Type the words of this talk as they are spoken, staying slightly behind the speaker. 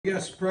We got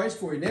a surprise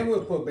for you. Then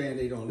we'll put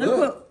Band-Aid on.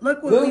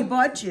 Look what we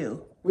bought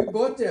you. We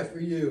bought that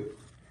for you.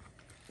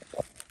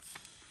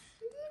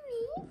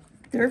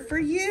 They're for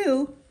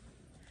you.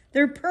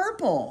 They're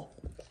purple.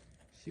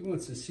 She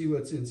wants to see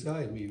what's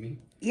inside, Mimi.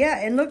 Yeah,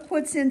 and look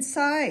what's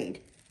inside.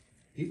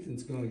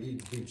 Ethan's going to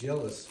be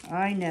jealous.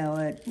 I know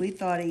it. We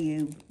thought of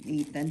you,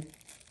 Ethan.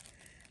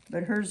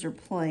 But hers are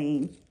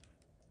plain.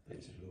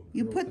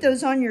 You put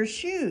those on your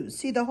shoes.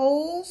 See the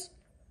holes?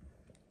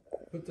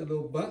 Put the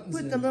little buttons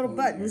Put the little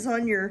buttons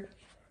on your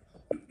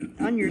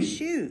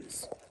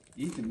shoes.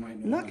 Ethan might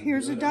know. Look,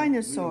 here's a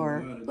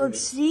dinosaur. Look,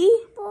 see?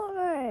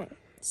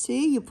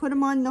 See, you put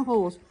them on the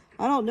holes.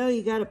 I don't know,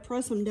 you got to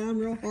press them down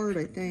real hard,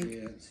 I think.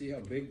 Yeah, see how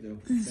big the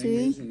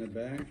thing is in the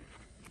back?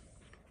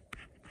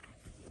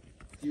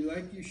 Do you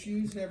like your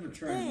shoes? Never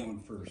try them on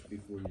first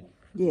before you...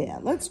 Yeah,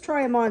 let's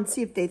try them on,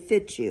 see if they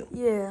fit you.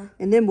 Yeah.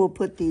 And then we'll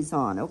put these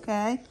on,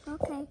 okay?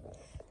 Okay.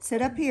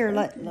 Sit up here.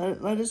 Let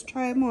us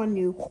try them on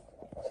you.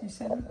 She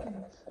said okay.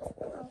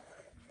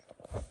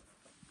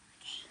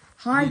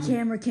 Hi,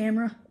 camera.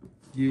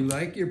 Do you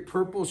like your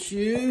purple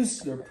shoes?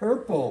 They're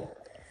purple.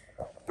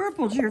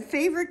 Purple's your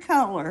favorite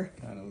color.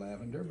 Kind of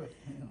lavender, but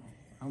you know,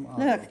 I'm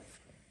Otto. Look.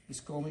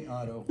 Just call me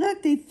Otto.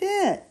 Look, they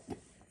fit.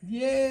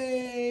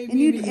 Yay! And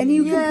you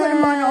can put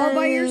them on all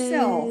by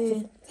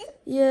yourself.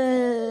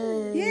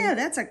 Yay! Yeah,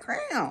 that's a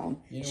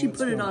crown. You know she what's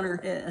put it going on her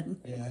head.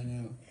 Yeah, I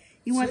know.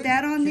 You want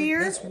that on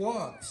there? Let's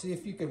walk. See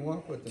if you can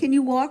walk with them. Can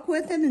you walk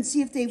with them and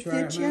see if they Try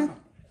fit them you? out.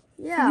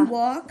 Yeah. Can you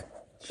walk?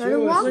 Try to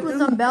walk with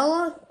them,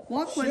 Bella.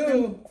 Walk with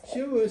them.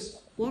 Show us.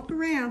 Walk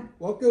around.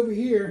 Walk over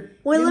here.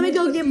 Wait, Then let me we'll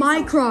go put get these my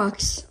on.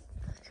 Crocs.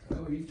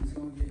 Oh, Ethan's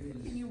going to get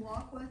his. Can you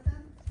walk with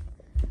them?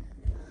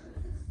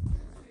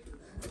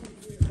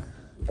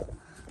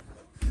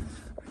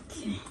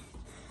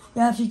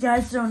 Yeah, if you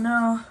guys don't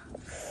know,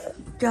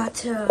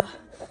 got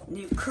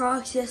new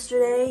Crocs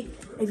yesterday.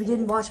 If you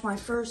didn't watch my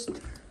first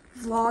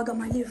vlog on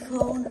my new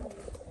phone.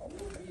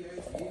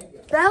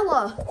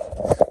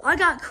 Bella, I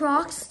got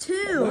Crocs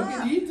too. Look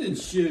at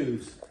Ethan's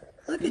shoes.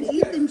 Look at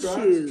He's got Ethan's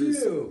Crocs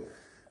shoes. Too.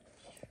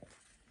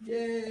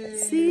 Yay.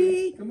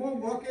 See? Come on,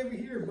 walk over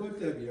here,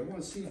 both of you. I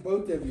want to see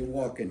both of you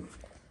walking.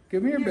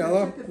 Come here,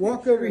 Bella.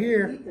 Walk over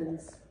here.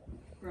 Ethan's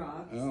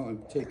Crocs. Oh,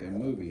 I'm taking a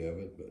movie of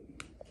it, but...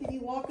 Can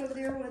you walk over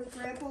there with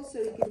Grandpa so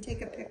you can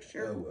take a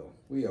picture? Oh, well.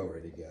 We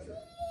already got it.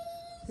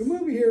 Come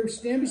over here.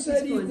 Stand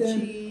beside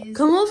Ethan. Cheese.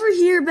 Come over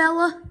here,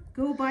 Bella.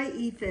 Go by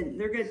Ethan.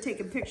 They're going to take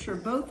a picture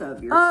of both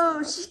of you.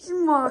 Oh, she's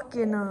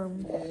walking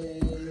them. Hey.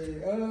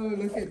 Oh,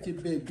 look at your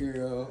big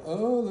girl.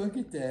 Oh, look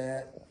at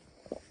that.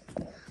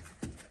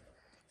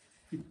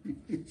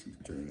 She's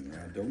turning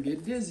around. Don't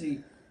get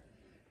dizzy.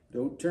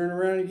 Don't turn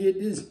around and get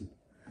dizzy.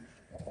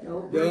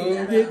 Don't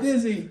get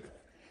dizzy.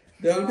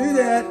 Don't do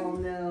that. Oh,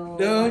 no.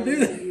 Don't do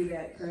that. Do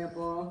that,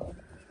 Grandpa.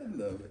 I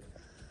love it.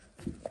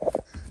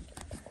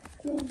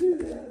 Don't do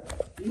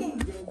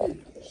that.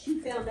 She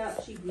found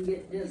out she can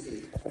get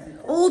dizzy.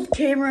 Old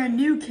camera and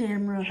new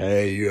camera.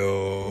 Hey, You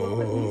yo.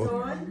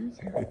 want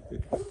to put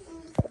these on?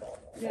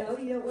 No,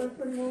 you don't want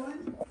to put them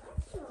on?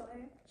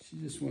 She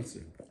just wants to.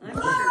 I'm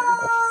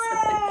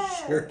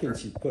sure. Where can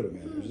she put them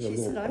in? There's a She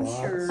little said, I'm box.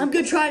 sure. I'm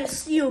gonna try to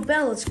steal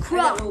Bella's I got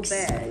a little Crocs.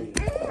 bag.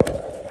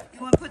 You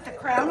want to put the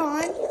crown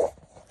on?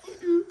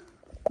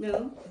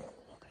 No.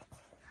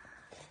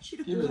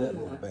 Give her that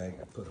little bag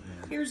to put them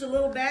in. Here's a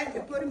little bag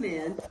to put them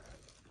in.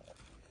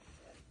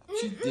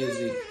 She's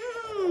dizzy.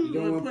 You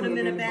wanna want put to 'em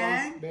in a little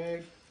bag?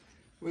 bag?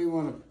 What do you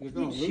want to? You're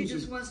going to She lose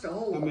just them. wants to How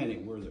hold them. many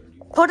were there? Do you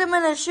want? Put them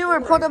in a shoe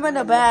or put them in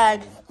a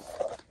bag.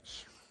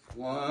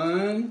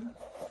 1,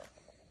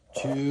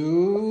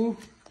 2,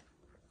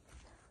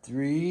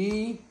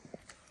 3.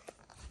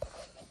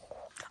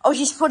 Oh,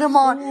 she's put them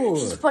on. Four.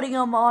 She's putting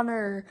them on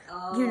her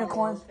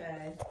unicorn.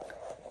 Okay.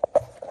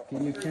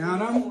 Can you count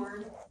them?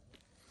 Unicorn.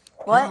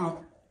 What?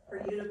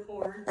 For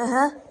unicorn.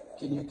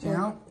 Can you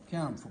count?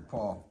 Count 'em for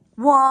Paul.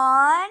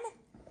 1.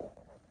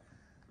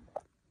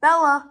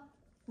 Bella.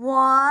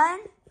 1.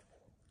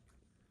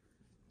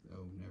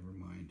 Oh, never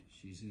mind.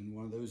 She's in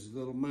one of those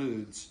little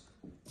moods.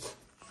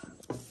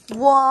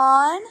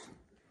 1.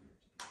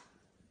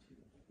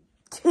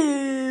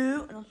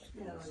 2. No,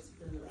 it's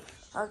been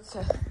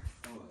Okay.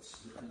 Oh, it's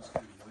kind of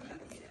wet.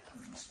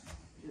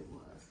 it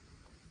was.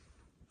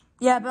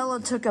 Yeah, Bella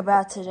took a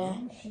bath today.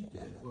 She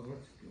did. Well,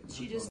 that's good.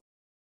 She just